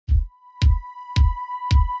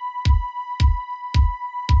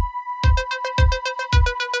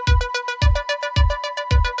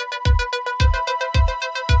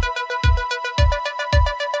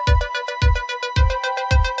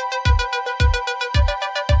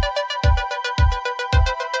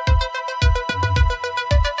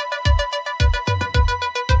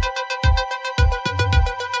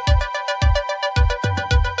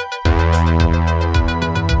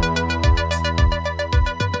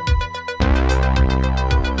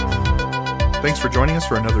Thanks for joining us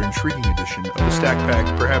for another intriguing edition of the Stack Pack.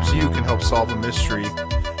 Perhaps you can help solve a mystery.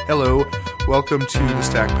 Hello, welcome to the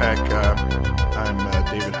Stack Pack. I'm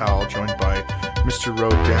David Howell, joined by Mr.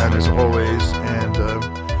 Dan as always,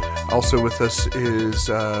 and also with us is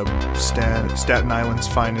Staten Island's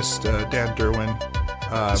finest, Dan Derwin.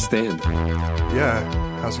 Stan.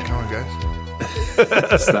 Yeah, how's it going,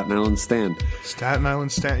 guys? Staten Island Stan. Staten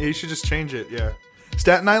Island Stan. Yeah, you should just change it, yeah.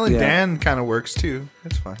 Staten Island Dan kind of works too.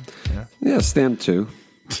 It's fine. Yeah, Stan too.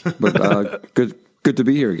 But good to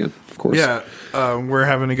be here again, of course. Yeah, we're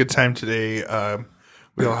having a good time today.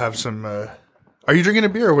 We all have some... are you drinking a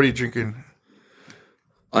beer or what are you drinking?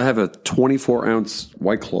 I have a 24-ounce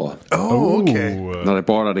White Claw. Oh, okay. That I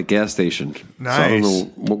bought at a gas station. Nice. So I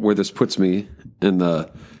don't know where this puts me in the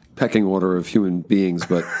pecking order of human beings,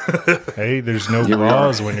 but... Hey, there's no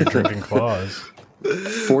claws when you're drinking claws.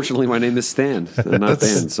 Fortunately, my name is Stan, and not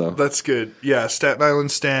Dan, so... That's good. Yeah, Staten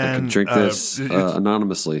Island Stan. I can drink this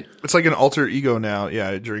anonymously. It's like an alter ego now,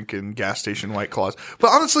 drinking gas station White Claws.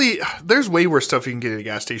 But honestly, there's way worse stuff you can get at a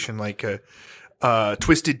gas station, like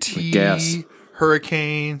Twisted Tea, gas.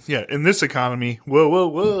 Hurricane. Yeah, in this economy.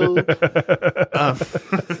 Whoa.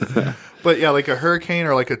 But yeah, like a Hurricane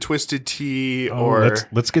or like a Twisted Tea or...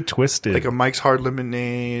 Let's get twisted. Like a Mike's Hard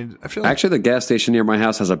Lemonade. I feel like... Actually, the gas station near my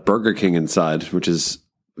house has a Burger King inside, which is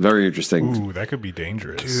very interesting. Ooh, that could be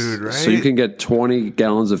dangerous. Dude, right? So you can get 20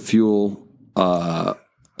 gallons of fuel, a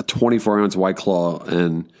 24-ounce White Claw,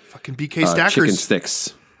 and fucking BK Stackers. chicken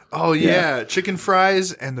sticks. Oh, yeah. Chicken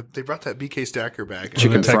fries, and they brought that BK Stacker back.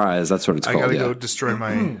 Chicken fries, that's what it's called. I gotta go destroy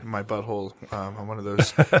my butthole on one of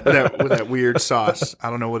those with that weird sauce. I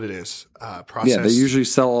don't know what it is. Processed. Yeah, they usually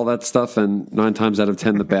sell all that stuff, and 9 times out of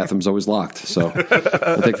 10, the bathroom's always locked. So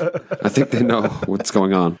I think they know what's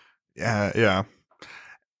going on. Yeah.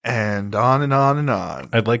 And on and on and on.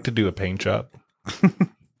 I'd like to do a paint job.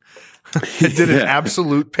 It did an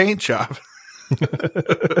absolute paint job.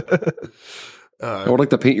 I would like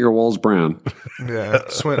to paint your walls brown. Yeah,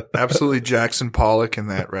 just went absolutely Jackson Pollock in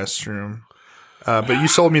that restroom. But you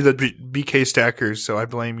sold me the BK Stackers, so I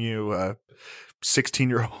blame you,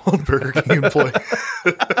 16-year-old Burger King employee.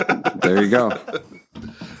 There you go.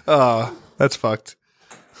 That's fucked.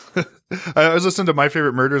 I was listening to My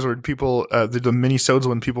Favorite Murders where people, the mini-sodes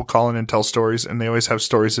when people call in and tell stories, and they always have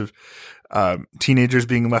stories of teenagers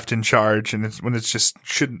being left in charge, and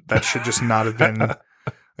that should just not have been...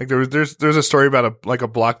 Like there's a story about a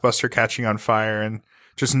Blockbuster catching on fire, and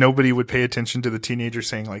just nobody would pay attention to the teenager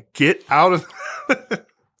saying like, "Get out of."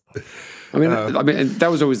 I mean, that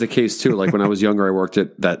was always the case too. Like when I was younger, I worked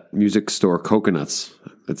at that music store, Coconuts.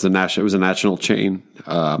 It was a national chain.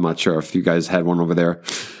 I'm not sure if you guys had one over there,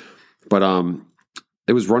 but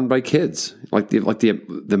it was run by kids.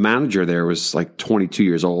 The manager there was like 22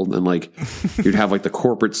 years old, and like you'd have like the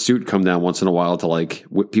corporate suit come down once in a while to like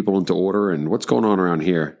whip people into order and what's going on around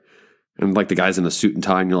here. And like the guys in the suit and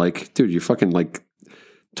tie, and you're like, dude, you're fucking like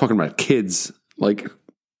talking about kids. Like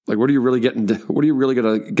what are you really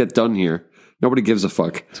gonna get done here? Nobody gives a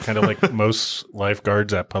fuck. It's kind of like most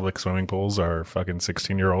lifeguards at public swimming pools are fucking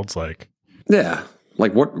 16-year-olds. Like, yeah.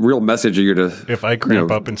 Like, what real message are you to... If I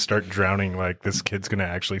cramp up and start drowning, like, this kid's going to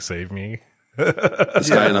actually save me. This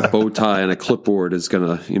guy in a bow tie and a clipboard is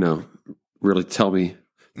going to, really tell me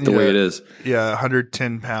the way it is. Yeah,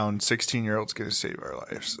 110-pound 16-year-old's going to save our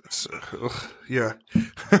lives. Yeah.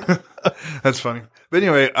 That's funny. But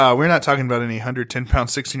anyway, we're not talking about any 110-pound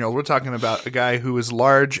 16-year-old. We're talking about a guy who is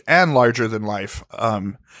large and larger than life.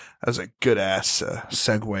 That's a good-ass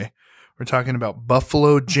segue. We're talking about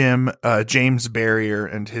Buffalo James Barrier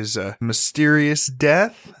and his mysterious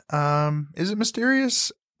death. Is it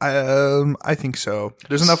mysterious? I think so.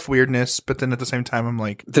 There's enough weirdness, but then at the same time, I'm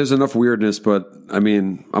like... There's enough weirdness, but I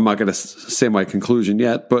mean, I'm not going to say my conclusion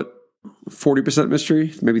yet, but 40%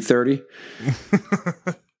 mystery, maybe 30.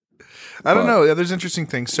 I don't know. Yeah, there's interesting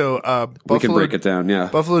things. So, we can break it down. Yeah,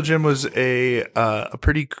 Buffalo Jim was a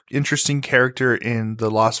pretty interesting character in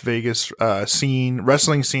the Las Vegas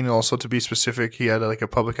wrestling scene, and also to be specific, he had like a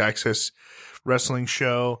public access wrestling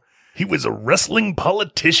show. He was a wrestling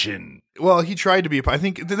politician. Well, he tried to be. I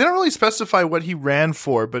think they don't really specify what he ran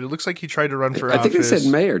for, but it looks like he tried to run for office. I think they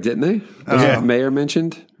said mayor, didn't they? Was mayor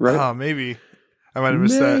mentioned? Right? Oh, maybe. I might have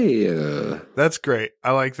missed that. That's great.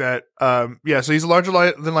 I like that. So he's a larger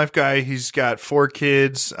than life guy. He's got 4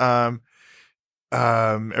 kids.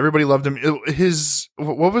 Everybody loved him.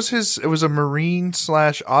 What was his? It was a marine /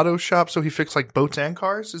 auto shop. So he fixed like boats and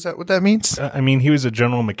cars. Is that what that means? I mean, he was a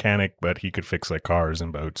general mechanic, but he could fix like cars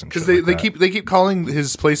and boats and because they keep calling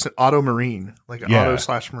his place an auto marine, like auto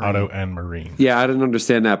 / marine, auto and marine. Yeah, I didn't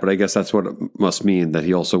understand that, but I guess that's what it must mean, that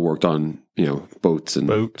he also worked on boats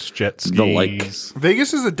and jet skis. the like.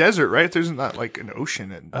 Vegas is a desert, right? There's not like an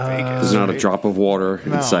ocean in Vegas. There's not right? a drop of water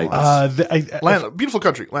in sight. Beautiful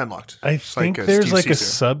country, landlocked. I think there's like a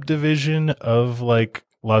subdivision of like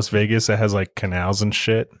Las Vegas that has like canals and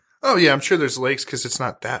shit. Oh yeah, I'm sure there's lakes because it's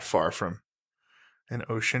not that far from an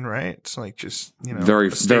ocean, right? It's like just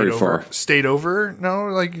very far. State over? No,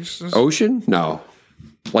 like ocean? No,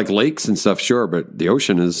 like lakes and stuff, sure, but the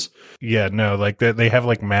ocean is. Yeah, no, like they have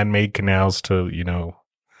like man-made canals to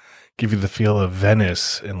give you the feel of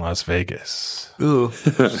Venice in Las Vegas. Ooh,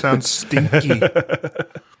 sounds stinky.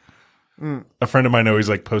 A friend of mine always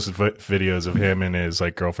like posted videos of him and his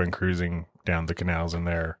like girlfriend cruising down the canals in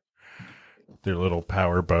their little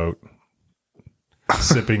power boat,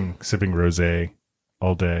 sipping rosé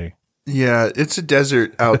all day. Yeah, it's a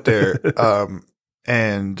desert out there.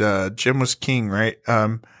 And Jim was king, right?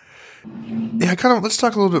 Yeah, let's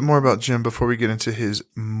talk a little bit more about Jim before we get into his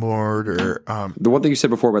murder. The one thing you said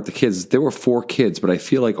before about the kids, there were 4 kids, but I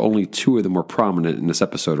feel like only 2 of them were prominent in this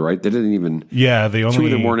episode, right? They didn't even. Yeah, 2 of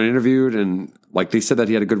them weren't interviewed, and like they said that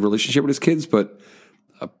he had a good relationship with his kids, but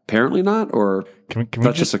apparently not. Or can we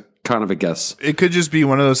that's just a kind of a guess. It could just be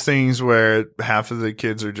one of those things where half of the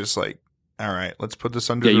kids are just like, "All right, let's put this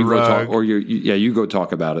under the rug." You go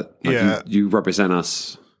talk about it. Like you represent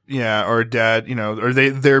us. Yeah, or dad, or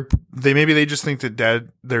they maybe they just think that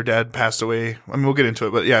their dad passed away. I mean, we'll get into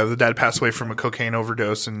it, but yeah, the dad passed away from a cocaine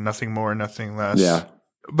overdose and nothing more, nothing less. Yeah.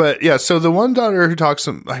 But yeah, so the one daughter who talks,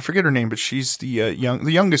 I forget her name, but she's the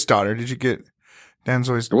youngest daughter. Did you get Dan's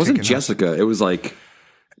always? It wasn't Jessica. It was like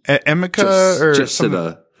Emeka or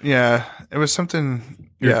Jessica. Yeah, it was something.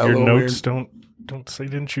 Your notes weird. Don't say.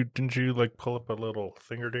 Didn't you like pull up a little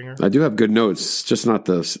finger dinger? I do have good notes, just not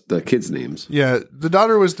the kids' names. Yeah, the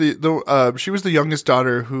daughter was she was the youngest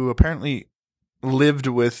daughter who apparently lived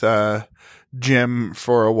with Jim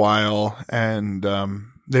for a while, and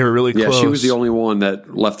they were really close. Yeah, she was the only one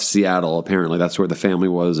that left Seattle. Apparently, that's where the family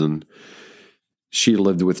was, and she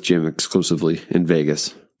lived with Jim exclusively in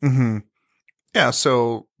Vegas. Mm-hmm. Yeah,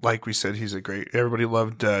 so like we said, he's everybody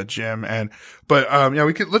loved Jim,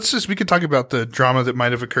 we could talk about the drama that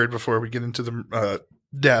might have occurred before we get into the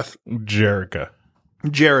death. Jerica.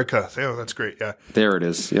 Oh, that's great. Yeah. There it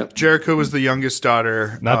is. Yep. Jerica was the youngest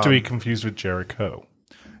daughter. Not to be confused with Jericho.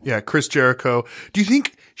 Yeah, Chris Jericho. Do you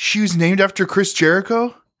think she was named after Chris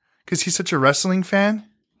Jericho? Because he's such a wrestling fan?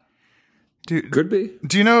 Could be.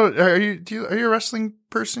 Do you know? Are you a wrestling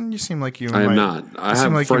person? You seem like you. I am not. I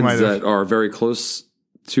have friends that are very close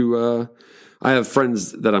to. I have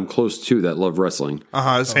friends that I'm close to that love wrestling.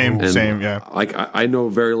 Same. Yeah. Like I know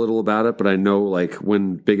very little about it, but I know like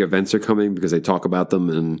when big events are coming because they talk about them,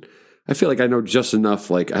 and I feel like I know just enough.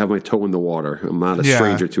 Like I have my toe in the water. I'm not a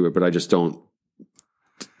stranger to it, but I just don't.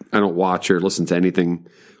 I don't watch or listen to anything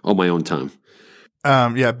on my own time.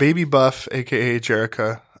 Yeah, Baby Buff, aka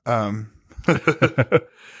Jerica.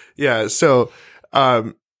 Yeah, so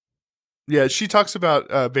she talks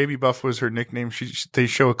about Baby Buff was her nickname. They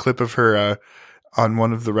show a clip of her on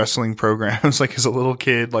one of the wrestling programs, like as a little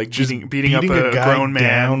kid, like beating up a guy grown man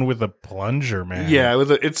down with a plunger, man. Yeah,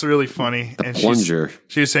 it's really funny. And plunger.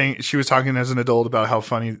 She was saying she was talking as an adult about how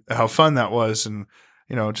fun that was, and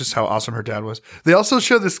just how awesome her dad was. They also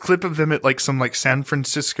show this clip of them at like some like San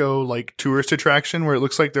Francisco like tourist attraction where it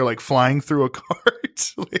looks like they're like flying through a cart.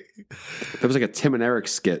 That was like a Tim and Eric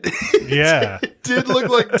skit. Yeah. It did look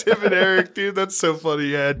like Tim and Eric, dude. That's so funny.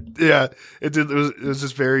 Yeah. It did. It was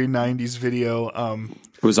this very 90s video.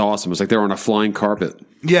 It was awesome. It was like they were on a flying carpet.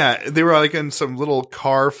 Yeah. They were like in some little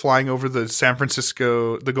car flying over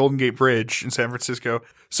the Golden Gate Bridge in San Francisco.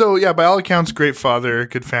 So yeah, by all accounts, great father,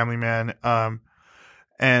 good family man.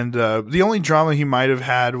 And the only drama he might have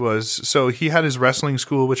had was, so he had his wrestling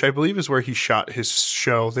school, which I believe is where he shot his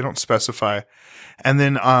show. They don't specify. And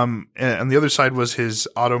then on the other side was his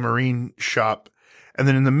auto marine shop. And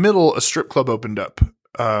then in the middle, a strip club opened up.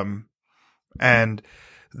 And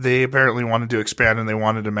they apparently wanted to expand and they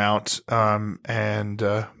wanted him out. And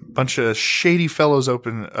a bunch of shady fellows ran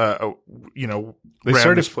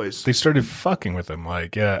this place. They started fucking with him.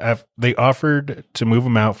 Like, they offered to move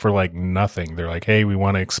him out for like nothing. They're like, hey, we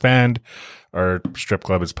want to expand. Our strip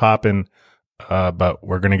club is popping. But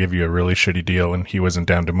we're going to give you a really shitty deal. And he wasn't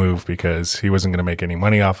down to move because he wasn't going to make any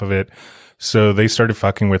money off of it. So they started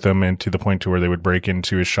fucking with him, and to the point to where they would break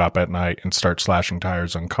into his shop at night and start slashing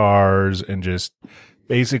tires on cars and just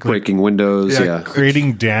basically breaking windows,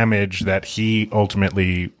 creating damage that he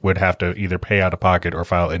ultimately would have to either pay out of pocket or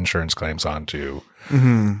file insurance claims on to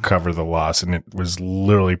cover the loss. And it was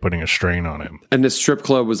literally putting a strain on him. And this strip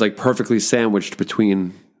club was like perfectly sandwiched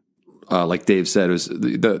between like Dave said, it was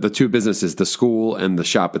the two businesses, the school and the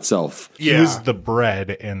shop itself. He was the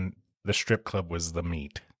bread, and the strip club was the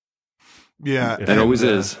meat. Yeah. It always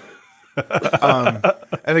is.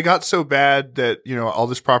 And it got so bad that, all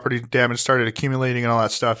this property damage started accumulating and all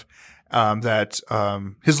that stuff. That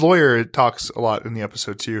his lawyer talks a lot in the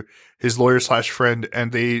episode too. His lawyer / friend,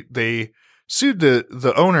 and they sued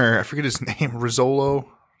the owner. I forget his name, Rizzolo,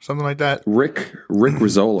 something like that. Rick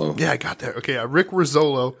Rizzolo. Yeah, I got that. Okay, Rick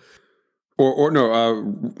Rizzolo. Or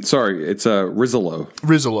no, sorry, it's Rizzolo.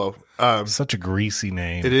 Rizzolo. Such a greasy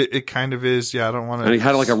name. It kind of is. Yeah, I don't want to. And he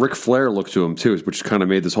had like a Ric Flair look to him too, which kind of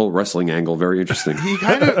made this whole wrestling angle very interesting. He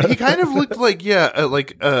kind of looked like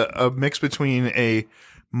a mix between a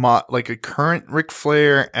current Ric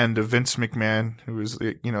Flair and a Vince McMahon, who was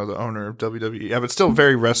the owner of WWE. Yeah, but still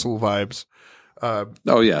very wrestle vibes.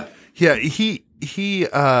 Oh yeah, yeah. He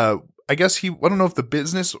I guess I don't know if the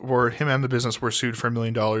business or him and the business were sued for $1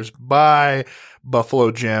 million by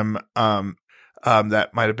Buffalo Jim. That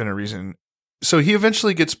might have been a reason. So he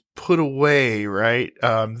eventually gets put away, right?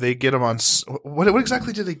 They get him on. What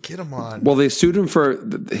exactly did they get him on? Well, they sued him for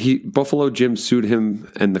Buffalo Jim sued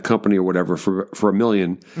him and the company or whatever for $1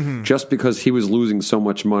 million, just because he was losing so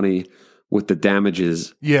much money with the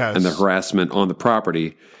damages and the harassment on the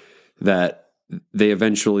property that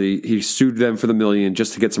he sued them for the $1 million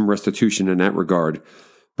just to get some restitution in that regard.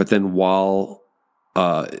 But then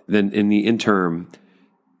then in the interim,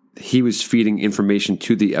 he was feeding information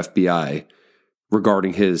to the FBI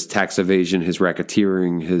regarding his tax evasion, his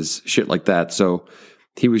racketeering, his shit like that. So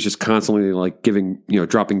he was just constantly like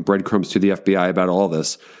dropping breadcrumbs to the FBI about all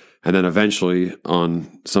this. And then eventually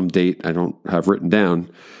on some date I don't have written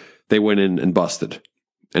down, they went in and busted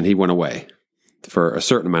and he went away for a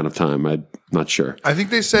certain amount of time. I'm not sure. I think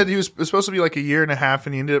they said he was supposed to be like 1.5 years,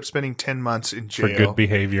 and he ended up spending 10 months in jail. For good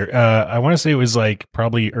behavior. I want to say it was like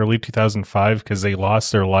probably early 2005 because they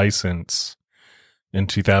lost their license in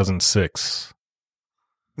 2006.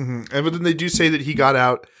 Mm-hmm. But then they do say that he got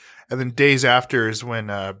out, and then days after is when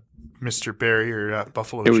Mr. Barry or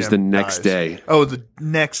Buffalo Jim It was the next dies. day. Oh, the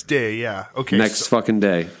next day, yeah. Okay. Next fucking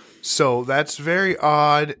day. So that's very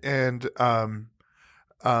odd, and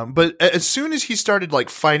but as soon as he started like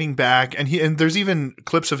fighting back, and there's even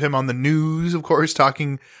clips of him on the news, of course,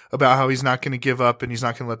 talking about how he's not going to give up and he's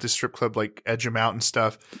not going to let this strip club like edge him out and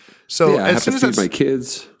stuff. So I have to feed my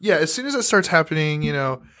kids. Yeah, as soon as that starts happening,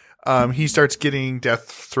 he starts getting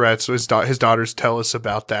death threats. So his daughters tell us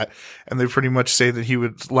about that, and they pretty much say that he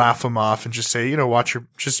would laugh them off and just say,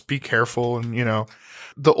 just be careful, and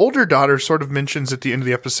The older daughter sort of mentions at the end of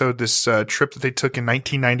the episode this trip that they took in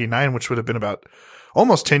 1999, which would have been about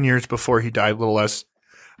almost 10 years before he died, a little less.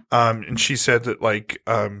 And she said that,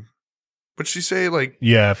 what'd she say?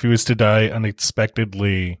 Yeah, if he was to die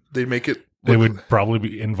unexpectedly, they'd make it. They would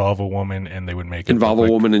probably involve a woman, and they would make it involve a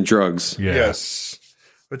woman in drugs. Yeah. Yes,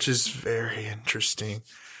 which is very interesting.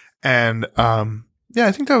 And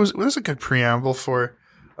I think that was a good preamble for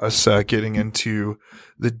us getting into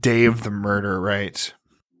the day of the murder, right?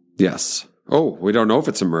 Yes. Oh, we don't know if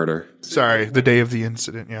it's a murder. Sorry, the day of the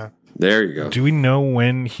incident. Yeah. There you go. Do we know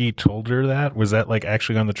when he told her that? Was that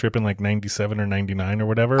actually on the trip in 97 or 99 or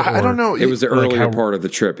whatever? I don't know. It was the earlier part of the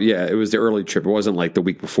trip. Yeah, it was the early trip. It wasn't like the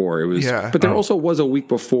week before. It was, but there also was a week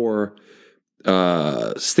before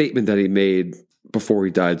statement that he made before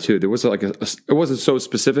he died too. There was it wasn't so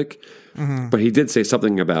specific, but he did say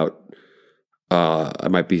something about I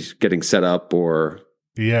might be getting set up or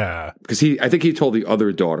because I think he told the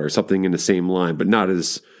other daughter something in the same line, but not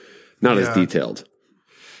as detailed.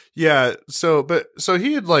 Yeah. So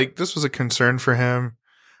he had this was a concern for him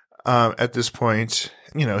at this point.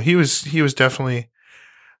 He was definitely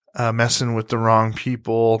messing with the wrong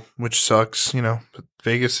people, which sucks. But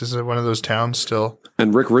Vegas is one of those towns still.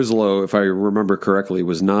 And Rick Rizzolo, if I remember correctly,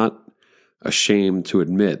 was not ashamed to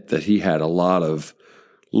admit that he had a lot of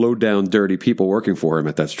low down, dirty people working for him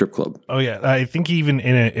at that strip club. Oh yeah, I think even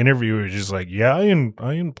in an interview, it was just I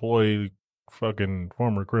employ fucking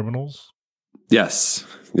former criminals. Yes.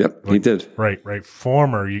 Yep, he did. Right.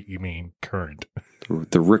 Former, you mean current.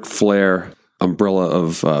 The Ric Flair umbrella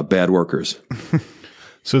of bad workers.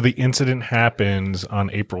 So the incident happens on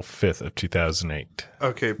April 5th of 2008.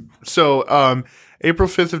 Okay. So April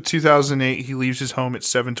 5th of 2008, he leaves his home at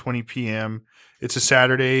 7:20 p.m. It's a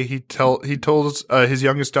Saturday. He told his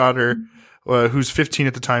youngest daughter, who's 15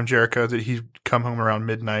 at the time, Jerica, that he'd come home around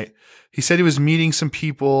midnight. He said he was meeting some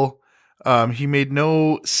people. He made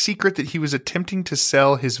no secret that he was attempting to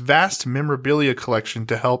sell his vast memorabilia collection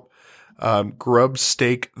to help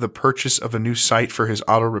Grubstake the purchase of a new site for his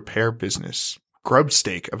auto repair business.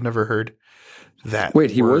 Grubstake. I've never heard that. Wait,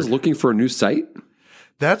 he was looking for a new site?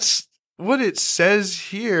 That's what it says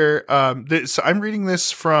here, so I'm reading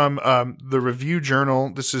this from the Review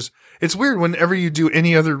Journal. It's weird whenever you do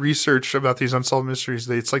any other research about these unsolved mysteries.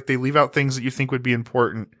 It's like they leave out things that you think would be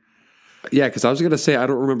important. Yeah, because I was going to say I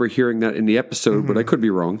don't remember hearing that in the episode, but I could be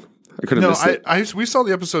wrong. I could have missed it. We saw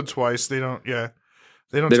the episode twice. They don't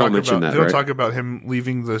talk about him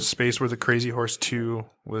leaving the space where the Crazy Horse 2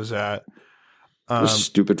 was at.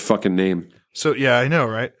 Stupid fucking name. So yeah, I know,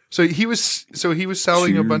 right? So he was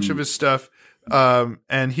selling a bunch of his stuff,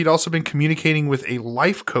 and he'd also been communicating with a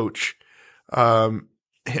life coach. And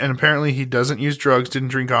apparently he doesn't use drugs, didn't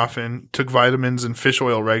drink often, took vitamins and fish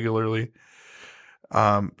oil regularly.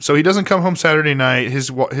 So he doesn't come home Saturday night.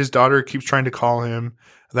 His daughter keeps trying to call him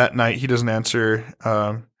that night. He doesn't answer.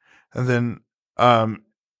 And then in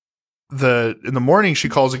the morning she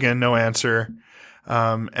calls again, no answer.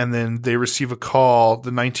 And then they receive a call.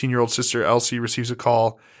 The 19-year-old sister, Elsie, receives a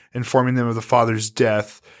call informing them of the father's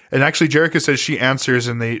death. And actually, Jerica says she answers,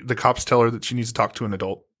 and the cops tell her that she needs to talk to an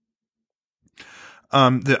adult.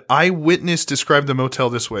 The eyewitness described the motel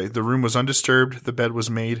this way. The room was undisturbed. The bed was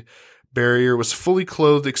made. Barrier was fully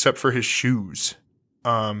clothed except for his shoes.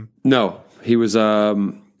 No, he was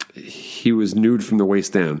nude from the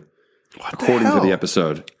waist down. According to the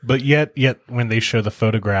episode. But yet when they show the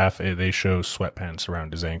photograph, they show sweatpants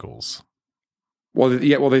around his ankles. Well,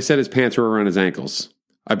 they said his pants were around his ankles,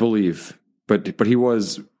 I believe. But he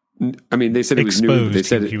was, I mean, they said he was nude. They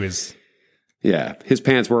said he was. Yeah, his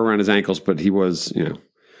pants were around his ankles, but he was,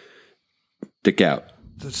 dick out.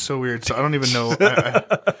 That's so weird. So I don't even know.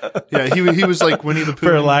 Yeah, he was like Winnie the Pooh.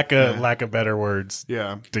 For lack of better words.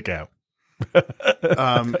 Yeah, dick out.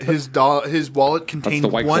 His wallet contained That's the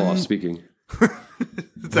White Claw speaking.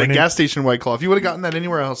 It's that gas station White Claw. If you would have gotten that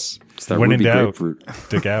anywhere else. It's that ruby grapefruit.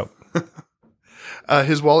 Dick out.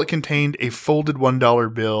 His wallet contained a folded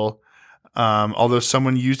 $1 bill. Although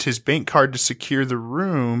someone used his bank card to secure the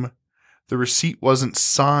room, the receipt wasn't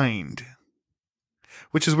signed.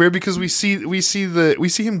 Which is weird because we see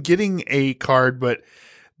him getting a card, but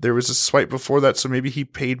there was a swipe before that, so maybe he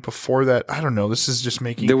paid before that. I don't know. This is just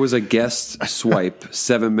making. There was a guest swipe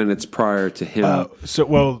 7 minutes prior to him.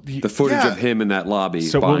 The footage of him in that lobby.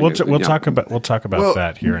 So we'll talk about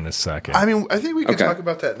that here in a second. I mean, I think we can talk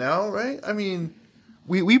about that now, right? I mean,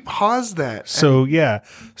 we paused that. So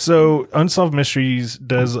so Unsolved Mysteries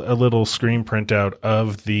does a little screen printout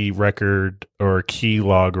of the record or key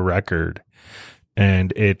log record.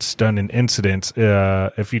 And it's done in incidents.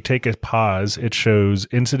 If you take a pause, it shows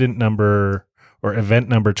incident number or event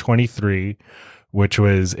number 23, which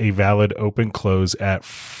was a valid open close at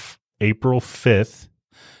April 5th,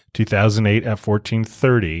 2008 at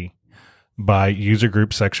 14:30 by user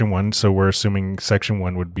group section 1. So we're assuming section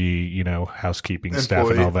 1 would be, housekeeping staff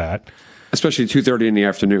and all that. Especially 2:30 in the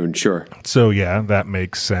afternoon, sure. So yeah, that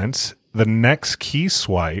makes sense. The next key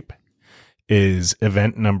swipe is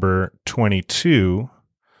event number 22,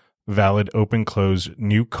 valid open close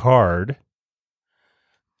new card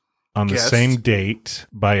on the same date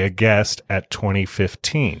by a guest at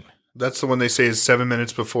 2015. That's the one they say is 7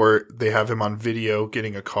 minutes before they have him on video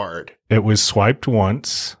getting a card. It was swiped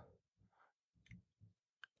once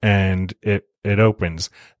and it opens.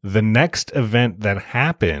 The next event that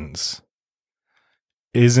happens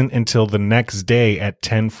isn't until the next day at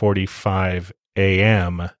 10:45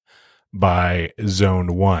 a.m. by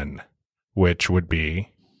zone 1, which would be,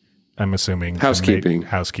 I'm assuming,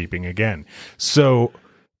 housekeeping again. So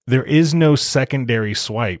there is no secondary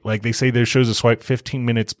swipe. Like they say, there shows a swipe 15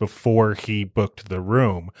 minutes before he booked the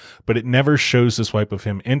room, but it never shows the swipe of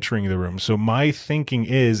him entering the room. So my thinking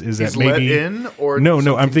is that maybe let in or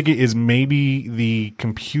no. I'm thinking is maybe the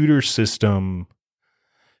computer system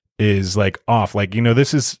is like off. Like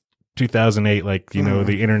this is 2008,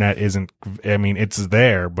 the internet isn't, I mean, it's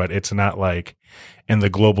there, but it's not like in the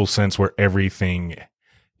global sense where everything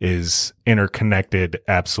is interconnected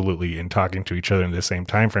absolutely and talking to each other in the same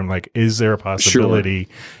time frame. Like, is there a possibility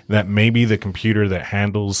that maybe the computer that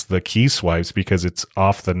handles the key swipes, because it's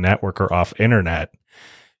off the network or off internet,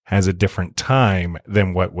 has a different time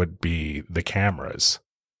than what would be the cameras?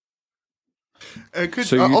 So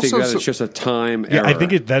you think that it's just a time error? I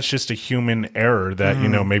think that's just a human error that,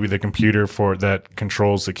 maybe the computer that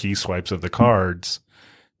controls the key swipes of the cards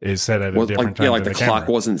is set at a different time. Yeah, like the clock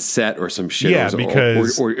wasn't set or some shit. Yeah,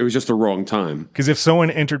 because or it was just the wrong time. Because if someone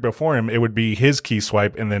entered before him, it would be his key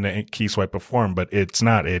swipe and then a key swipe before him, but it's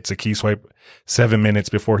not. It's a key swipe 7 minutes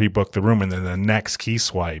before he booked the room, and then the next key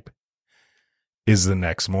swipe is the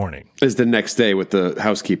next morning. Is the next day with the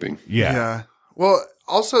housekeeping. Yeah. Well,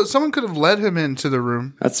 also, someone could have led him into the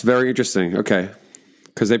room. That's very interesting. Okay.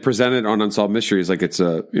 because they present it on Unsolved Mysteries like it's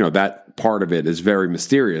that part of it is very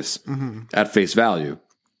mysterious at face value.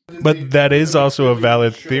 But that is also a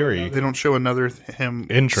valid theory. They don't show another him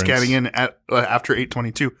Entrance. scanning in at after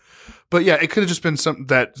 8:22. But yeah, it could have just been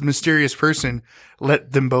that mysterious person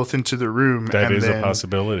let them both into the room. That is a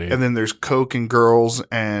possibility. And then there's coke and girls,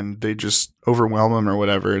 and they just overwhelm him or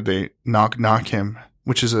whatever. They knock him,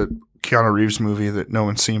 which is a Keanu Reeves movie that no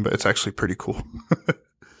one's seen, but it's actually pretty cool.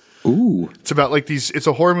 Ooh. It's about like it's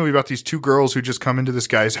a horror movie about these two girls who just come into this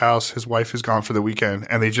guy's house. His wife is gone for the weekend,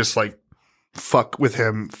 and they just like fuck with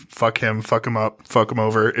him, fuck him up, fuck him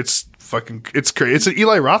over. It's crazy. It's an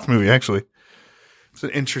Eli Roth movie, actually. It's an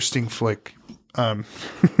interesting flick. But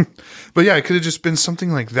yeah, it could have just been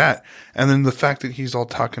something like that. And then the fact that he's all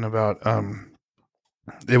talking about,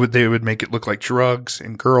 they would make it look like drugs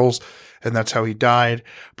and girls, and that's how he died.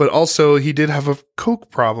 But also he did have a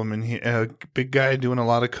coke problem, and a big guy doing a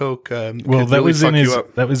lot of coke. Well, that was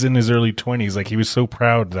in his early 20s. Like he was so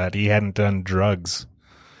proud that he hadn't done drugs.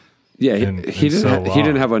 Yeah, he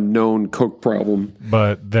didn't have a known coke problem.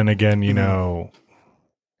 But then again,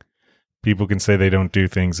 people can say they don't do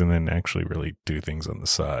things and then actually really do things on the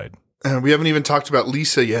side. We haven't even talked about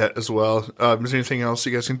Lisa yet as well. Is there anything else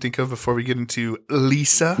you guys can think of before we get into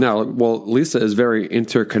Lisa? No, well, Lisa is very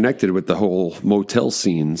interconnected with the whole motel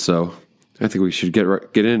scene, so I think we should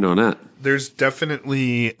get in on that. There's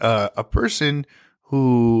definitely a person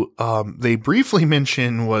who they briefly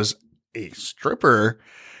mention was a stripper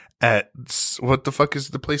at what the fuck is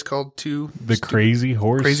the place called? The Crazy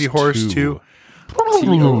Horse. Crazy Horse 2.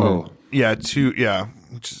 TOO. Yeah, 2. Yeah.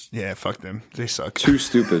 Fuck them. They suck. Too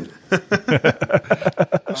stupid.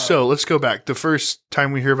 So let's go back. The first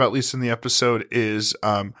time we hear about Lisa in the episode is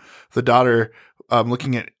the daughter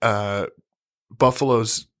looking at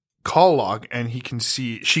Buffalo's call log, and she can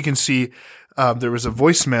see there was a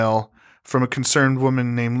voicemail from a concerned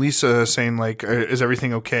woman named Lisa saying like, "Is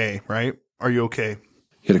everything okay? Right? Are you okay?"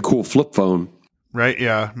 He had a cool flip phone. Right?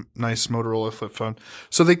 Yeah. Nice Motorola flip phone.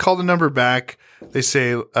 So they call the number back. They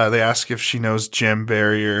say, they ask if she knows Jim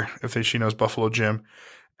Barry or if she knows Buffalo Jim.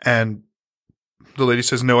 And the lady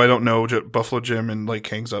says, "No, I don't know Buffalo Jim," and like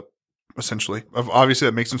hangs up, essentially. Obviously,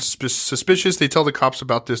 that makes them suspicious. They tell the cops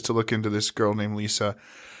about this to look into this girl named Lisa.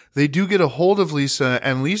 They do get a hold of Lisa,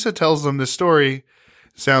 and Lisa tells them this story.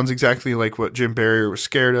 Sounds exactly like what Jim Barry was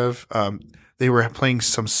scared of. They were playing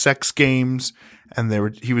some sex games, and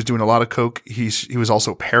he was doing a lot of coke. He was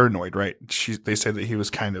also paranoid, right? They say that he was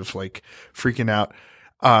kind of like freaking out.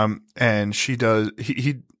 And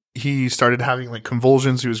he started having like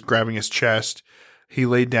convulsions. He was grabbing his chest. He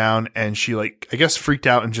laid down, and she like, I guess, freaked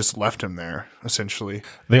out and just left him there, essentially.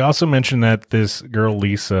 They also mentioned that this girl,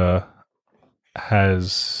 Lisa,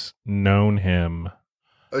 has known him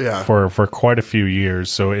for quite a few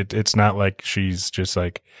years. So it's not like she's just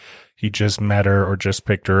like, he just met her or just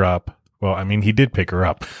picked her up. Well, I mean, he did pick her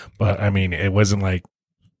up, but I mean, it wasn't like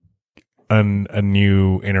a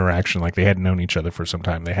new interaction. Like they had known each other for some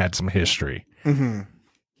time. They had some history. Mm-hmm.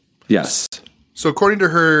 Yes. So according to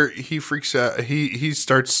her, he freaks out. He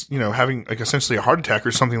starts, having like essentially a heart attack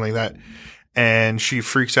or something like that. And she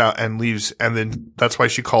freaks out and leaves. And then that's why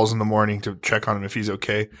she calls in the morning to check on him if he's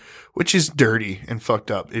okay, which is dirty and fucked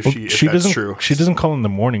up if that's true. She doesn't call in the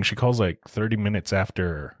morning. She calls like 30 minutes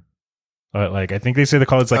after. Like I think they say the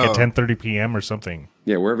call is like at 10:30 p.m. or something.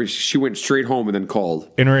 Yeah, wherever she went straight home and then called.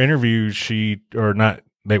 In her interview, we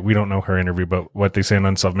don't know her interview, but what they say in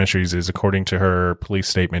Unsolved Mysteries is, according to her police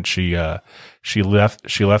statement, she left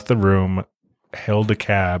the room, hailed a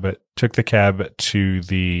cab, took the cab to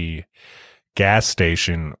the gas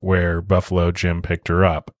station where Buffalo Jim picked her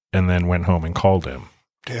up, and then went home and called him.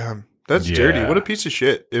 Damn, that's dirty. What a piece of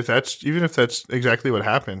shit. If that's exactly what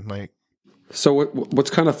happened, like. So what's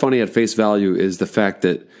kind of funny at face value is the fact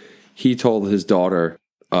that he told his daughter,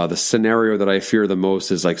 the scenario that I fear the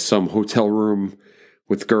most is like some hotel room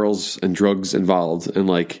with girls and drugs involved. And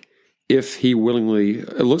like, if he willingly,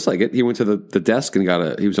 it looks like it, he went to the desk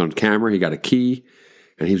and he was on camera, he got a key,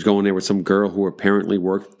 and he was going there with some girl who apparently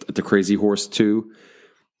worked at the Crazy Horse too.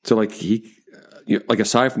 So like like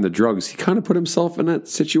aside from the drugs, he kind of put himself in that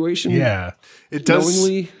situation. Yeah. It does.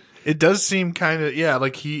 Knowingly. It does seem kind of,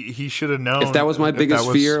 like he should have known. If that was my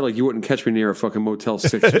biggest fear, like you wouldn't catch me near a fucking Motel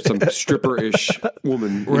 6 with some stripper-ish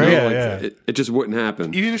woman. Right. It just wouldn't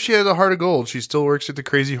happen. Even if she had a heart of gold, she still works at the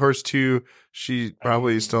Crazy Horse 2. She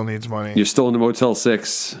probably still needs money. You're still in the Motel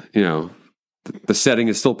 6, the setting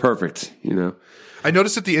is still perfect, I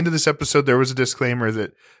noticed at the end of this episode, there was a disclaimer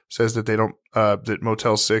that says that they don't, that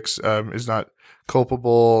Motel 6 is not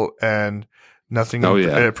culpable, and nothing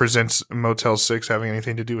presents Motel 6 having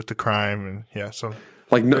anything to do with the crime. And so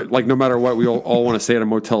Like no matter what, we all want to stay at a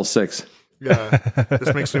Motel 6. Yeah,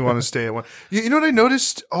 this makes me want to stay at one. You know what I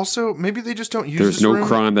noticed? Also, maybe they just don't use. There's this no room.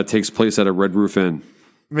 crime that takes place at a Red Roof Inn.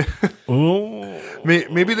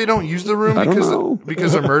 Maybe they don't use the room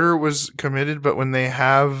because a murder was committed. But when they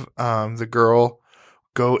have the girl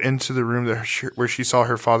go into the room where she saw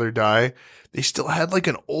her father die, they still had like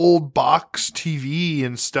an old box TV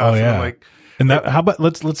and stuff. Oh, yeah. And like, and that, how about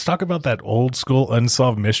let's talk about that old school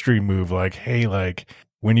unsolved mystery move. Like, hey, like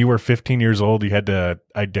when you were 15 years old, you had to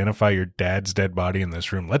identify your dad's dead body in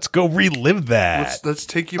this room. Let's go relive that. Let's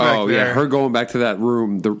take you back there. Oh yeah, her going back to that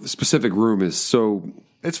room, the specific room is so.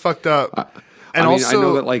 It's fucked up. And I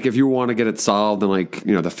know that like if you want to get it solved and like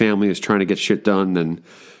the family is trying to get shit done, then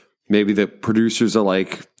maybe the producers are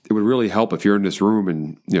like, it would really help if you're in this room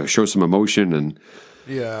and show some emotion. And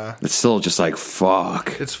yeah, it's still just like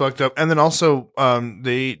fuck. It's fucked up. And then also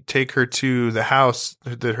they take her to the house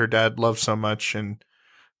that her dad loved so much, and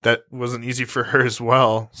that wasn't easy for her as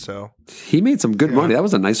well. So he made some good money. That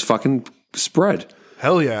was a nice fucking spread.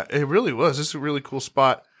 Hell yeah, it really was. This is a really cool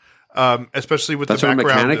spot. Especially with that's the background.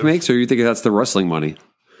 That's what a mechanic makes, or you think that's the wrestling money?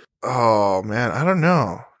 Oh man, I don't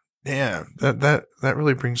know. Damn, that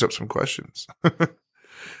really brings up some questions.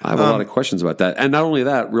 I have a lot of questions about that, and not only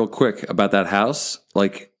that. Real quick about that house,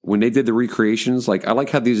 like when they did the recreations, like I like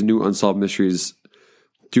how these new unsolved mysteries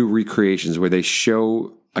do recreations where they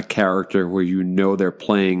show a character where they're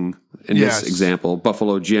playing. In this example,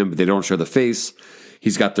 Buffalo Jim, but they don't show the face.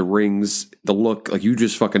 He's got the rings, the look, like you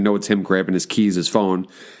just fucking know it's him grabbing his keys, his phone.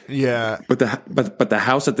 Yeah. But the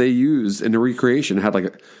house that they used in the recreation had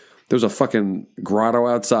there was a fucking grotto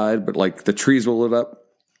outside, but like the trees were lit up,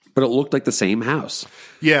 but it looked like the same house.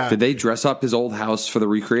 Yeah. Did they dress up his old house for the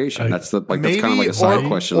recreation? That's kind of like a side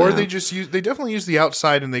question. Or they definitely used the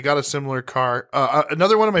outside and they got a similar car.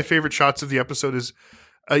 Another one of my favorite shots of the episode is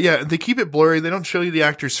they keep it blurry. They don't show you the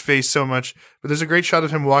actor's face so much, but there's a great shot of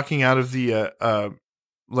him walking out of the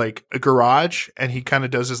like a garage, and he kind of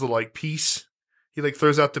does his little like peace. He like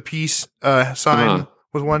throws out the peace sign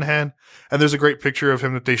with one hand, and there's a great picture of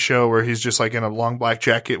him that they show where he's just like in a long black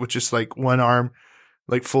jacket with just like one arm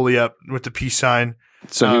like fully up with the peace sign.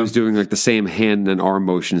 So he was doing like the same hand and arm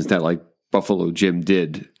motions that like Buffalo Jim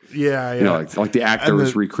did. Yeah. Like the actor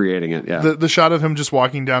was recreating it. Yeah. The shot of him just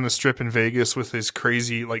walking down the strip in Vegas with his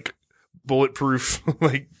crazy like bulletproof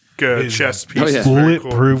like chest piece. Yeah.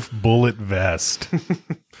 Bulletproof bullet vest.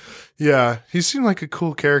 Yeah, he seemed like a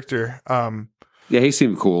cool character. Yeah, he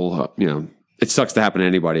seemed cool. It sucks to happen to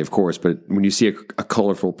anybody, of course, but when you see a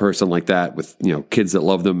colorful person like that with kids that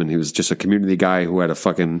love them, and he was just a community guy who had a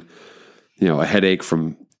fucking a headache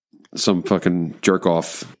from some fucking jerk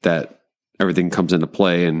off, that everything comes into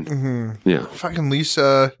play. And fucking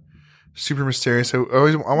Lisa, super mysterious. I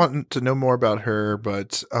want to know more about her,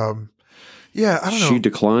 but yeah, I don't know. She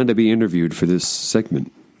declined to be interviewed for this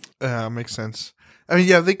segment. Makes sense. I mean,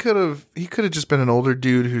 yeah, he could have just been an older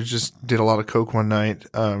dude who just did a lot of coke one night.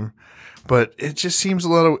 But it just seems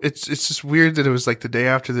it's just weird that it was like the day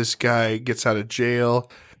after this guy gets out of jail.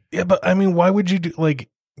 Yeah, but I mean, why would you do like?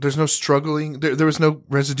 There's no struggling. There was no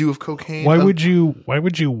residue of cocaine. Why would you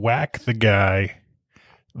whack the guy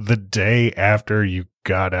the day after you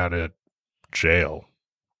got out of jail?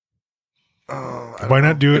 Why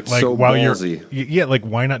not do it like while ballsy. you're like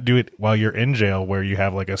why not do it while you're in jail where you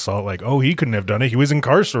have like assault, like, oh, he couldn't have done it, he was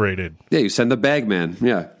incarcerated. Yeah, you send the bag man.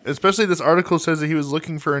 Yeah. Especially this article says that he was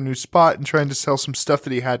looking for a new spot and trying to sell some stuff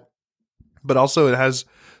that he had, but also it has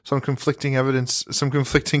some conflicting evidence, some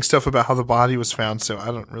conflicting stuff about how the body was found, so I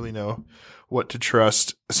don't really know what to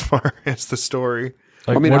trust as far as the story.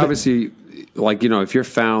 Like, I mean, obviously, like, if you're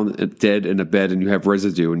found dead in a bed and you have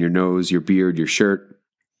residue in your nose, your beard, your shirt,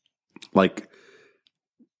 like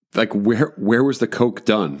where was the coke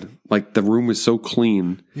done? Like the room was so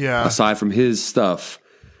clean. Yeah. Aside from his stuff.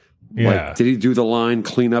 Yeah. Like, did he do the line,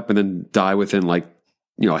 clean up, and then die within like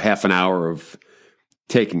half an hour of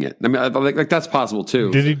taking it? I mean, like that's possible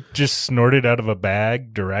too. Did he just snort it out of a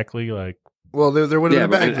bag directly? Like, well, there would have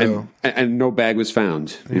been a bag though, and no bag was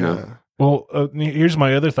found. You know. Well, here's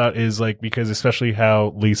my other thought is like, because especially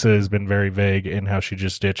how Lisa has been very vague in how she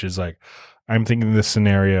just ditches. Like, I'm thinking this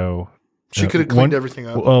scenario. She could have cleaned everything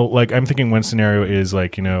up. Well, like I'm thinking one scenario is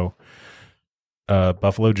like,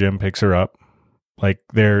 Buffalo Jim picks her up. Like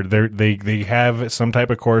they have some type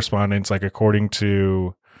of correspondence, like according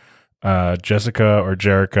to Jessica or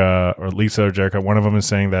Jerica or Lisa or Jerica. One of them is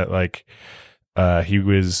saying that like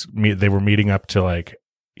they were meeting up to like,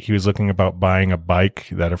 he was looking about buying a bike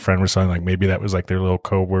that a friend was selling. Like maybe that was like their little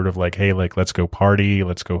code word of like, hey, like let's go party,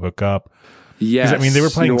 let's go hook up. Yeah, I mean they were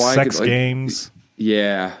playing sex games.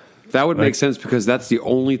 Yeah, That would make sense because that's the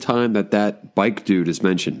only time that bike dude is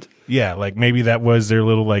mentioned. Yeah, like maybe that was their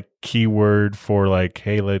little like keyword for like,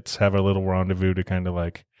 hey, let's have a little rendezvous to kind of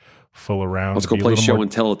like fool around. Let's go play show and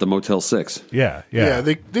tell at the Motel 6. Yeah.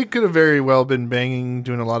 They could have very well been banging,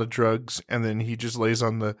 doing a lot of drugs, and then he just lays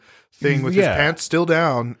on the thing with his pants still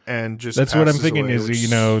down and just. That's what I'm thinking.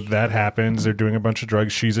 Away, That happens. They're doing a bunch of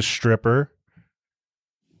drugs. She's a stripper,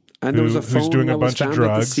 and there was a phone who's doing that a bunch was of found at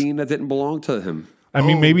drugs. the scene that didn't belong to him. I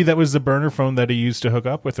mean, maybe that was the burner phone that he used to hook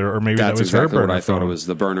up with her, or maybe That's that was exactly her burner what I thought phone. it was,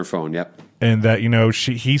 the burner phone. Yep. And that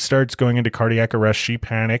he starts going into cardiac arrest. She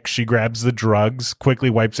panics. She grabs the drugs, quickly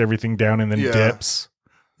wipes everything down, and then dips.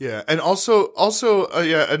 Yeah, and also,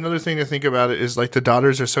 another thing to think about it is like the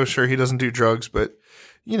daughters are so sure he doesn't do drugs, but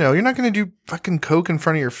you're not going to do fucking coke in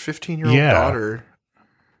front of your 15-year-old daughter.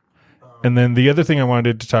 And then the other thing I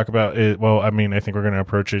wanted to talk about is, I think we're going to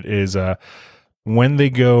approach it is when they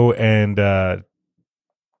go and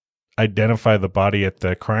identify the body at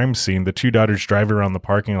the crime scene, the two daughters drive around the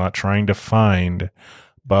parking lot trying to find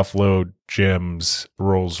Buffalo Jim's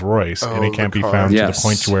Rolls Royce, and it can't be found to the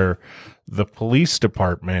point where the police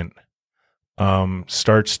department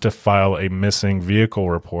starts to file a missing vehicle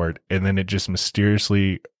report, and then it just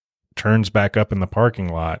mysteriously turns back up in the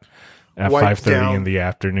parking lot at 5:30 in the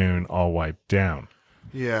afternoon, all wiped down.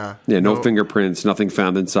 Yeah. No fingerprints, nothing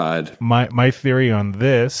found inside. My theory on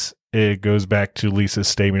this, it goes back to Lisa's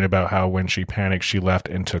statement about how when she panicked, she left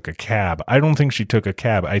and took a cab. I don't think she took a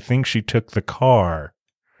cab. I think she took the car.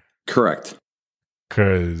 Correct.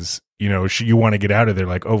 Because, you want to get out of there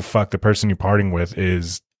like, oh, fuck, the person you're partying with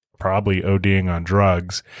is probably ODing on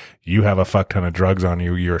drugs. You have a fuck ton of drugs on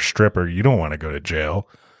you. You're a stripper. You don't want to go to jail.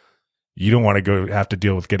 You don't want to have to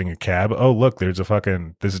deal with getting a cab. Oh, look, there's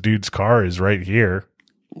this dude's car is right here.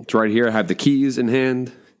 It's right here. I have the keys in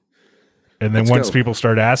hand. And then once people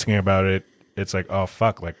start asking about it, it's like, oh,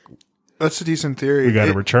 fuck, like, that's a decent theory. We got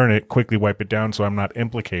to return it, quickly wipe it down so I'm not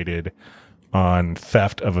implicated on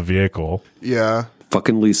theft of a vehicle. Yeah.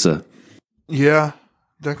 Fucking Lisa. Yeah,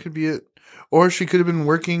 that could be it. Or she could have been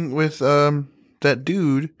working with that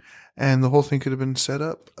dude, and the whole thing could have been set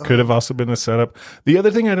up. Could have also been a setup. The other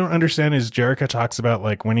thing I don't understand is Jerica talks about,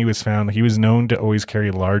 like, when he was found, he was known to always carry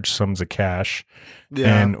large sums of cash.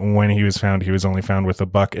 Yeah. And when he was found, he was only found with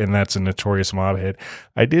 $1, and that's a notorious mob hit.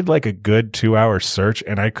 I did like a good 2-hour search,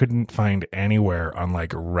 and I couldn't find anywhere on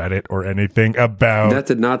like Reddit or anything about that.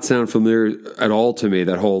 Did not sound familiar at all to me.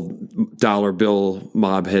 That whole dollar bill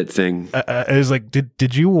mob hit thing. It was like,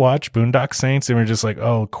 did you watch Boondock Saints? And we're just like,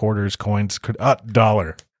 oh, quarters, coins,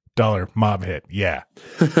 dollar mob hit. Yeah.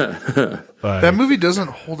 That movie doesn't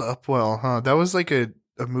hold up well, huh? That was like a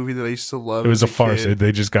movie that I used to love. It was a farce.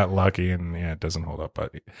 They just got lucky, and it doesn't hold up.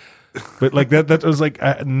 But like that was like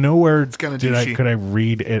nowhere. Could I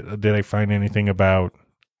read it? Did I find anything about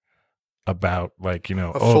like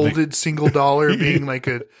a folded single dollar being like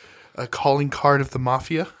a calling card of the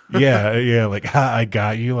mafia? yeah, like I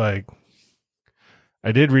got you. Like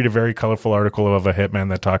I did read a very colorful article of a hitman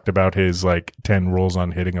that talked about his like 10 rules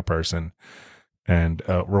on hitting a person, and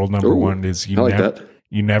rule number 1 is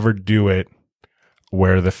you never do it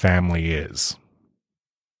where the family is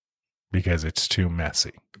because it's too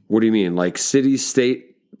messy. What do you mean? Like city,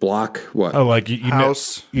 state, block? What? Oh, like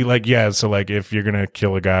house? So like if you're going to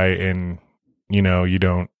kill a guy and, you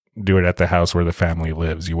don't do it at the house where the family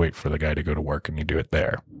lives, you wait for the guy to go to work and you do it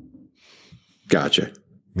there. Gotcha.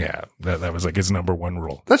 Yeah. That was like his number 1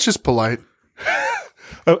 rule. That's just polite.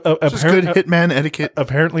 Just good hitman etiquette.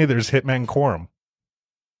 Apparently there's hitman quorum.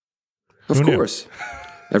 Of course.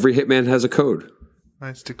 Every hitman has a code.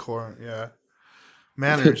 Nice decorum, yeah.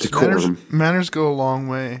 Manners. Manners go a long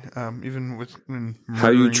way, even with how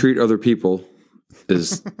you treat other people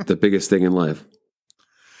is the biggest thing in life.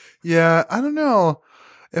 Yeah, I don't know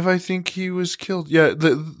if I think he was killed. Yeah,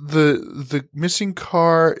 the missing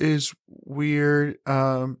car is weird.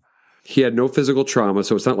 He had no physical trauma,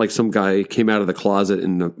 so it's not like some guy came out of the closet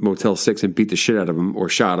in the Motel 6 and beat the shit out of him or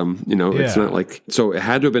shot him. It's not like... So it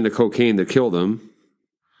had to have been the cocaine that killed him.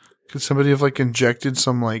 Could somebody have like injected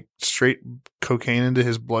some like straight cocaine into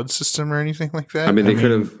his blood system or anything like that? I mean, they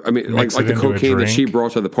could have. I mean, like the cocaine that she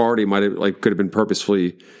brought to the party might have could have been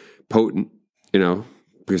purposefully potent,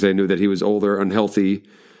 because they knew that he was older, unhealthy,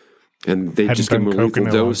 and they just gave him a lethal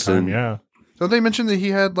dose. So they mentioned that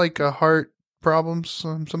he had like a heart problems,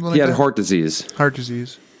 something like that. He had heart disease. Heart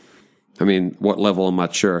disease. I mean, what level? I'm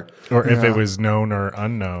not sure. Or if it was known or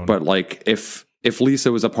unknown. But like if Lisa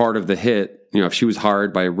was a part of the hit, if she was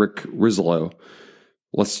hired by Rick Rizzolo,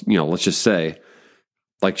 let's just say,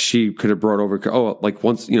 like she could have brought over, like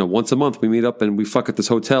once a month we meet up and we fuck at this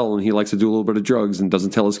hotel and he likes to do a little bit of drugs and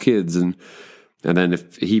doesn't tell his kids and And then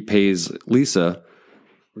if he pays Lisa,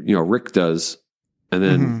 Rick does, and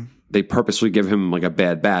then they purposely give him like a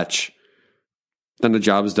bad batch, then the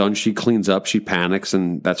job's done. She cleans up, she panics,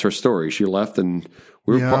 and that's her story. She left, and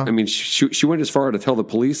she went as far to tell the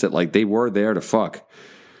police that like they were there to fuck.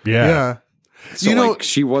 Yeah. So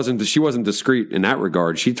she wasn't discreet in that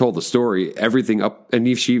regard. She told the story, everything up, and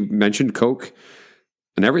if she mentioned coke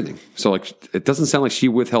and everything. So like it doesn't sound like she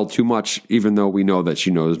withheld too much, even though we know that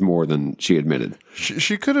she knows more than she admitted.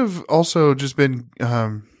 She could have also just been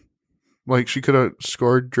like she could have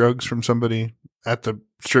scored drugs from somebody at the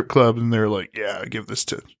strip club, and they're like, "Yeah, give this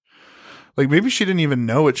to." Like maybe she didn't even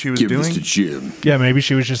know what she was doing. Give this to Jim. Yeah, maybe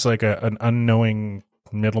she was just like an unknowing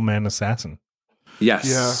middleman assassin.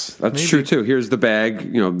 Yes, that's true too. Here's the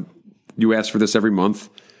bag. You ask for this every month,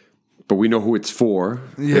 but we know who it's for.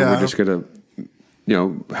 Yeah, and we're just gonna,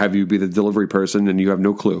 have you be the delivery person, and you have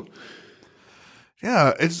no clue.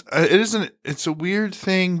 Yeah, it's a weird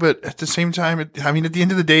thing, but at the same time, at the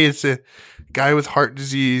end of the day, it's a guy with heart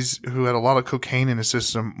disease who had a lot of cocaine in his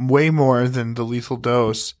system, way more than the lethal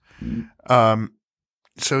dose. So I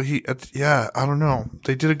don't know.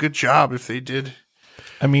 They did a good job if they did.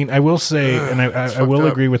 I mean, I will say, and I will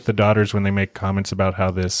agree with the daughters when they make comments about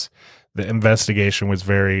how the investigation was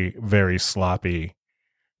very, very sloppy.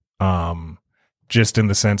 Just in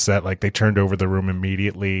the sense that like they turned over the room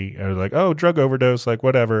immediately. Or like, oh, drug overdose, like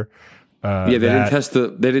whatever. They didn't test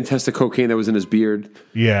the cocaine that was in his beard.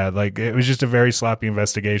 Yeah, like it was just a very sloppy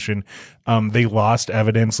investigation. They lost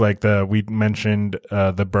evidence, like we mentioned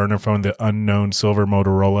the burner phone, the unknown silver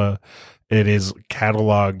Motorola. It is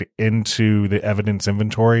cataloged into the evidence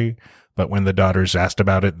inventory, but when the daughters asked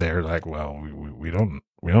about it, they're like, "Well, we don't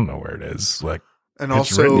know where it is." Like, and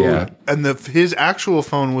also, and his actual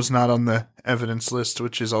phone was not on the evidence list,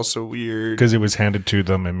 which is also weird because it was handed to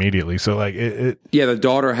them immediately. So, like, the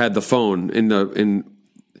daughter had the phone in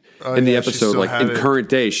the episode. Like in current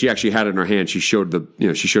day, she actually had it in her hand. She showed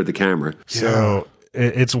the camera. So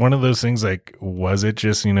it's one of those things. Like, was it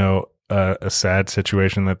just a sad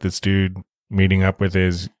situation that this dude meeting up with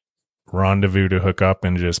his rendezvous to hook up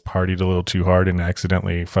and just partied a little too hard and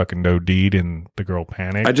accidentally fucking OD'd and the girl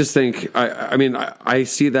panicked? I just think, I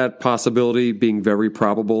see that possibility being very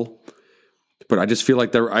probable, but I just feel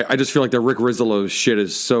like the Rick Rizzolo shit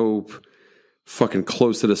is so fucking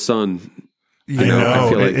close to the sun. I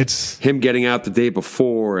feel like it's him getting out the day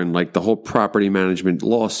before and like the whole property management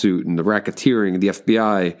lawsuit and the racketeering and the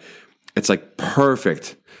FBI. It's like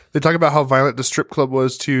perfect. They talk about how violent the strip club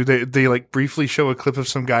was too. They like briefly show a clip of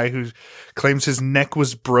some guy who claims his neck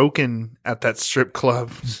was broken at that strip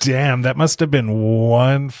club. Damn, that must have been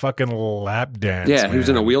one fucking lap dance. Yeah, man. He was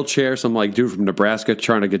in a wheelchair. Some like dude from Nebraska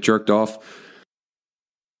trying to get jerked off.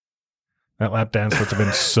 That lap dance must have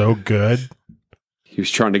been so good. He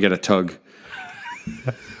was trying to get a tug.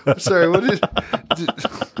 Sorry, what did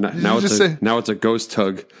now you just say? Now it's a ghost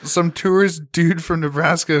tug. Some tourist dude from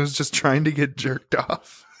Nebraska was just trying to get jerked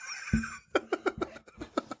off.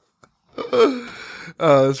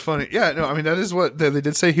 It's funny. Yeah, no, I mean that is what they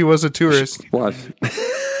did say. He was a tourist. What?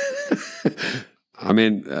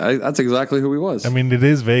 That's exactly who he was. I mean, it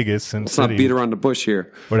is Vegas, and let's not beat around the bush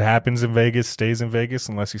here. What happens in Vegas stays in Vegas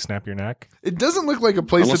unless you snap your neck. It doesn't look like a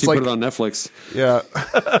place unless that's you like put it on Netflix. Yeah,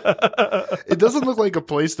 it doesn't look like a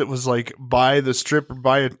place that was like by the strip or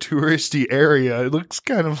by a touristy area. It looks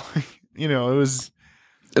kind of like it was.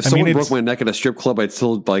 If someone broke my neck at a strip club,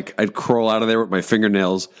 I'd crawl out of there with my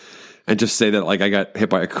fingernails and just say that like I got hit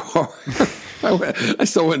by a car. I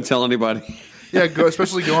still wouldn't tell anybody. Yeah,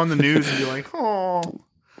 especially go on the news and be like, "Oh,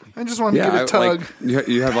 I just wanted to get a tug." Like,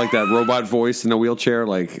 you have like that robot voice in a wheelchair,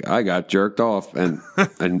 like I got jerked off, and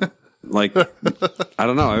like I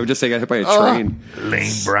don't know. I would just say I got hit by a train.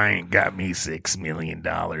 Lane Bryant got me $6 million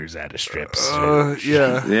at a strip.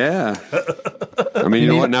 Yeah. I mean, you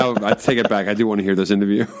know what? Now I take it back. I do want to hear this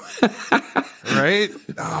interview. Right?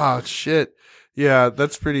 Oh shit. Yeah,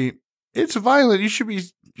 that's pretty. It's violent. You should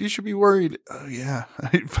be worried. Oh yeah,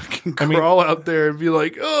 I'd fucking crawl out there and be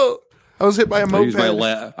like, oh, I was hit by a moped.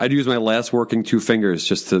 I'd use my last working two fingers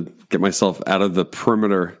just to get myself out of the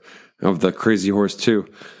perimeter of the Crazy Horse 2.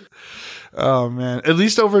 Oh man, at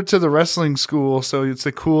least over to the wrestling school, so it's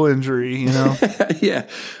a cool injury, Yeah,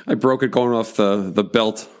 I broke it going off the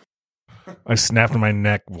belt. I snapped my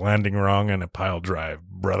neck landing wrong on a pile drive,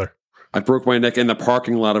 brother. I broke my neck in the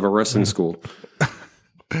parking lot of a wrestling school.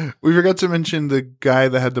 We forgot to mention the guy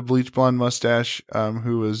that had the bleach blonde mustache,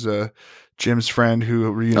 who was Jim's friend, who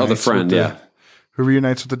reunites. Oh, the friend, who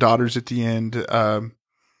reunites with the daughters at the end.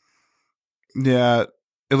 Yeah,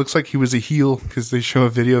 it looks like he was a heel because they show a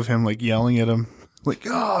video of him like yelling at him, like,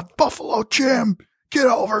 "Oh, Buffalo Jim, get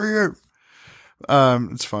over here!"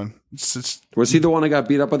 It's fun. It's Was he the one that got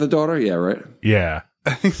beat up by the daughter? Yeah, right. Yeah.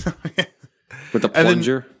 I think so. Yeah. With the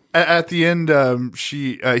plunger. At the end,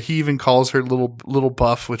 he even calls her little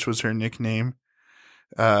buff, which was her nickname.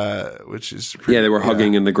 Which is They were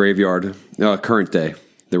hugging in the graveyard. Current day,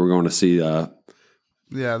 they were going to see.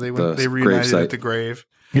 They reunited at the grave.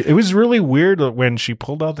 It was really weird when she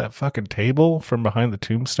pulled out that fucking table from behind the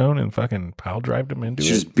tombstone and fucking pile drived him into She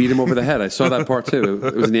it. just beat him over the head. I saw that part too.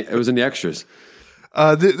 It was in the extras.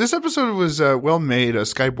 This episode was well made.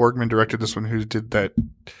 Sky Borgman directed this one, who did that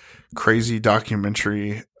crazy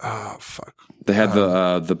documentary. Oh fuck! They had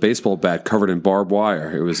the baseball bat covered in barbed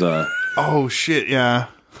wire. It was oh shit! Yeah,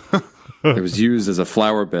 it was used as a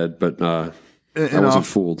flower bed, but I wasn't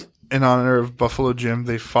fooled. In honor of Buffalo Jim,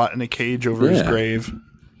 they fought in a cage over his grave.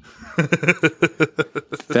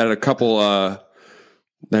 They had a couple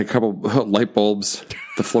light bulbs,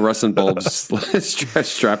 the fluorescent bulbs,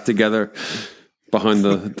 strapped together behind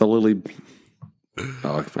the lily.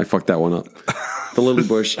 Oh, I fucked that one up. The lily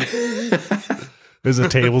bush. There's a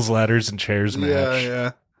tables, ladders, and chairs match.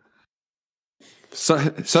 Yeah.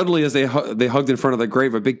 So, suddenly, as they hugged in front of the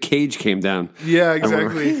grave, a big cage came down. Yeah,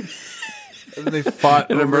 exactly. And they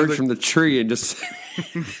fought. It emerged from the tree and just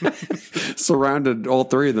surrounded all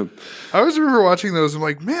three of them. I always remember watching those. I'm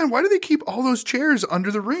like, man, why do they keep all those chairs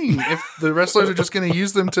under the ring if the wrestlers are just going to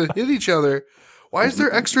use them to hit each other? Why is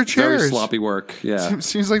there extra chairs? Very sloppy work. Yeah,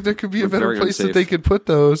 seems like there could be a better place that they could put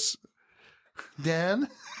those. Dan,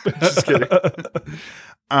 just kidding.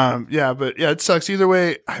 It sucks either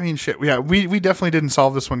way. I mean, shit. Yeah, we definitely didn't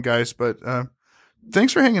solve this one, guys. But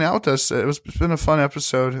thanks for hanging out with us. It's been a fun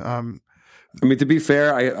episode. I mean, to be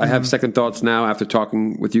fair, I have second thoughts now after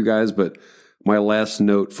talking with you guys. But my last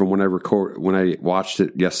note from when I watched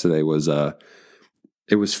it yesterday was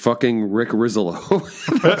it was fucking Rick Rizzolo.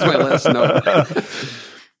 That's my last note.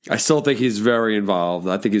 I still think he's very involved.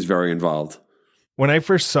 I think he's very involved. When I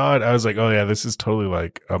first saw it, I was like, oh yeah, this is totally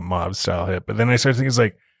like a mob style hit. But then I started thinking, it's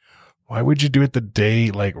like, why would you do it the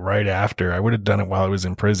day, like right after? I would have done it while I was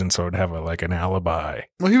in prison, so I'd have an alibi.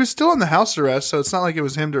 Well, he was still on the house arrest, so it's not like it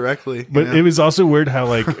was him directly. But it was also weird how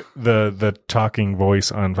like the talking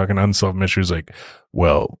voice on fucking Unsolved Mysteries, like,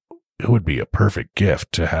 well, it would be a perfect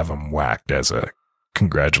gift to have him whacked as a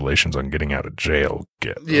congratulations on getting out of jail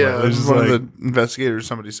gift. Yeah, this is one of the investigators.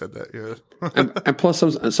 Somebody said that. Yeah, and plus,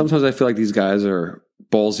 sometimes I feel like these guys are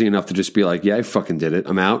ballsy enough to just be like, "Yeah, I fucking did it.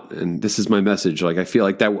 I'm out, and this is my message." Like, I feel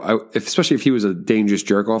like that, especially if he was a dangerous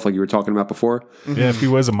jerk off, like you were talking about before. Yeah, if he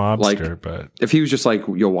was a mobster, like, but if he was just like,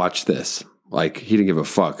 "Yo, watch this," like he didn't give a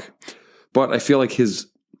fuck. But I feel like his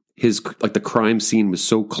like the crime scene was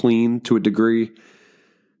so clean to a degree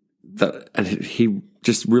that, and he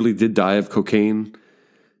just really did die of cocaine.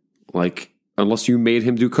 Like, unless you made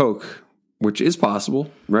him do coke, which is possible,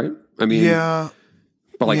 right? I mean, yeah.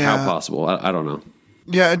 But like, how possible? I don't know.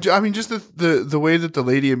 Yeah, I mean, just the way that the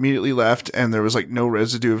lady immediately left and there was like no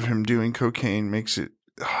residue of him doing cocaine makes it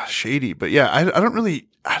shady. But yeah, I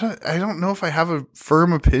don't know if I have a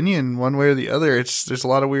firm opinion one way or the other. There's a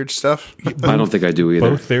lot of weird stuff. I don't think I do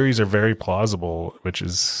either. Both theories are very plausible, which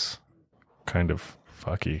is kind of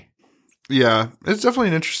fucky. Yeah, it's definitely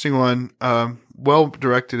an interesting one. Well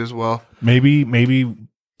directed as well. Maybe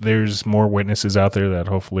there's more witnesses out there that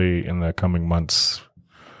hopefully in the coming months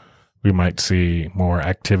we might see more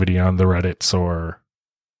activity on the Reddits or.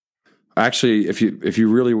 Actually, if you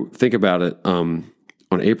really think about it, on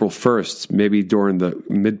April 1st, maybe during the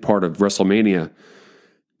mid part of WrestleMania,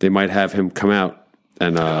 they might have him come out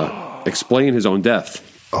and explain his own death.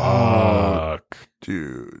 Fuck,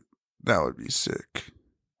 dude, that would be sick.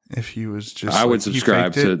 If he was just, I would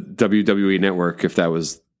subscribe to WWE Network if that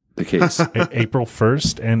was the case. April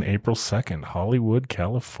 1st and April 2nd, Hollywood,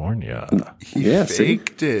 California. He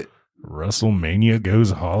faked it. WrestleMania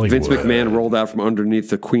goes Hollywood. Vince McMahon rolled out from underneath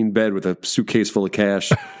the queen bed with a suitcase full of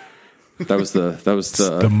cash. That was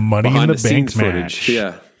the Money in the Bank match.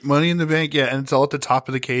 Yeah, Money in the Bank. Yeah, and it's all at the top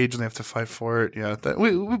of the cage, and they have to fight for it. Yeah,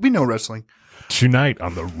 we know wrestling. Tonight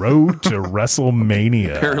on the road to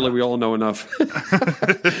WrestleMania. Apparently, we all know enough.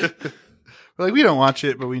 Like, we don't watch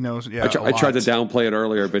it, but we know. Yeah, I tried to downplay it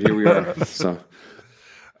earlier, but here we are. So,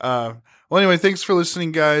 well, anyway, thanks for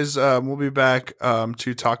listening, guys. We'll be back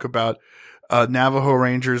to talk about Navajo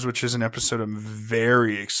Rangers, which is an episode I'm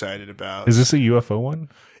very excited about. Is this a UFO one?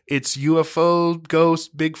 It's UFO,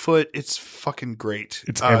 ghost, Bigfoot. It's fucking great.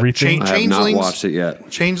 It's everything. I have not watched it yet.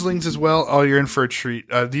 Changelings as well. Oh, you're in for a treat.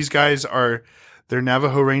 These guys they're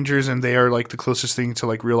Navajo Rangers, and they are like the closest thing to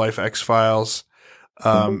like real life X-Files.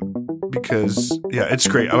 because yeah, it's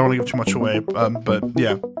great. I don't want to give too much away, but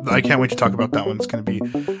yeah, I can't wait to talk about that one. It's going to be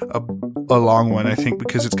a long one, I think,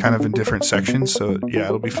 because it's kind of in different sections. So yeah,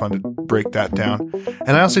 it'll be fun to break that down.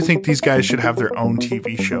 And I also think these guys should have their own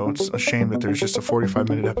TV show. It's a shame that there's just a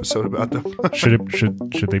 45-minute episode about them.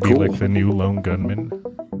 Should they be like the new Lone Gunman?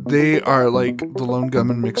 They are like the Lone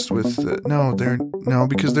Gunman mixed with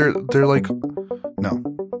because they're like no.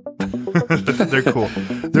 They're cool.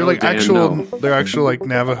 They're like they're actual like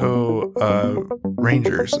Navajo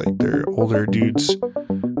rangers. Like they're older dudes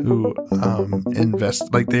who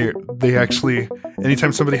invest. Like they actually,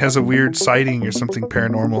 anytime somebody has a weird sighting or something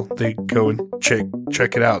paranormal, they go and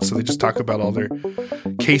check it out. So they just talk about all their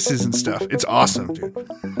cases and stuff. It's awesome, dude.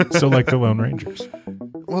 So like the Lone Rangers.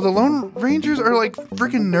 Well, the Lone Rangers are like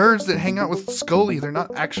freaking nerds that hang out with Scully. They're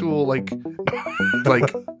not actual like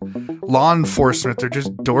law enforcement. They're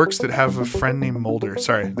just dorks that have a friend named Mulder.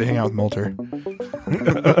 Sorry, they hang out with Mulder.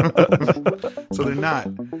 So they're not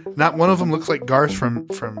one of them looks like Garth from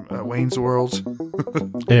Wayne's World.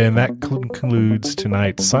 And that concludes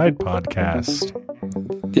tonight's side podcast.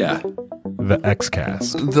 Yeah. The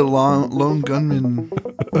X-Cast. The Lone Gunman.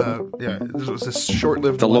 Yeah, this was a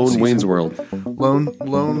short-lived. The Lone Wayne's World.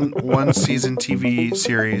 Lone one season TV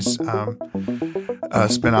series,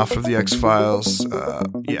 spinoff of the X-Files.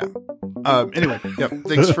 Yeah. Anyway, yep.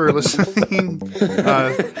 Thanks for listening.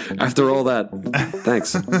 After all that,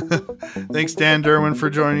 thanks. Thanks, Dan Derwin, for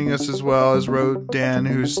joining us, as well as Road Dan,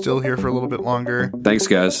 who's still here for a little bit longer. Thanks,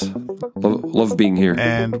 guys. Love being here.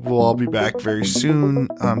 And we'll all be back very soon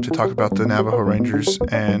to talk about the Navajo Rangers.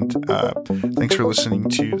 And thanks for listening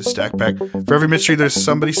to the Stack Pack. For every mystery, there's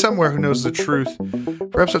somebody somewhere who knows the truth.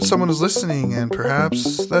 Perhaps that someone is listening, and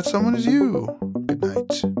perhaps that someone is you. Good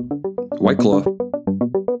night. White Claw.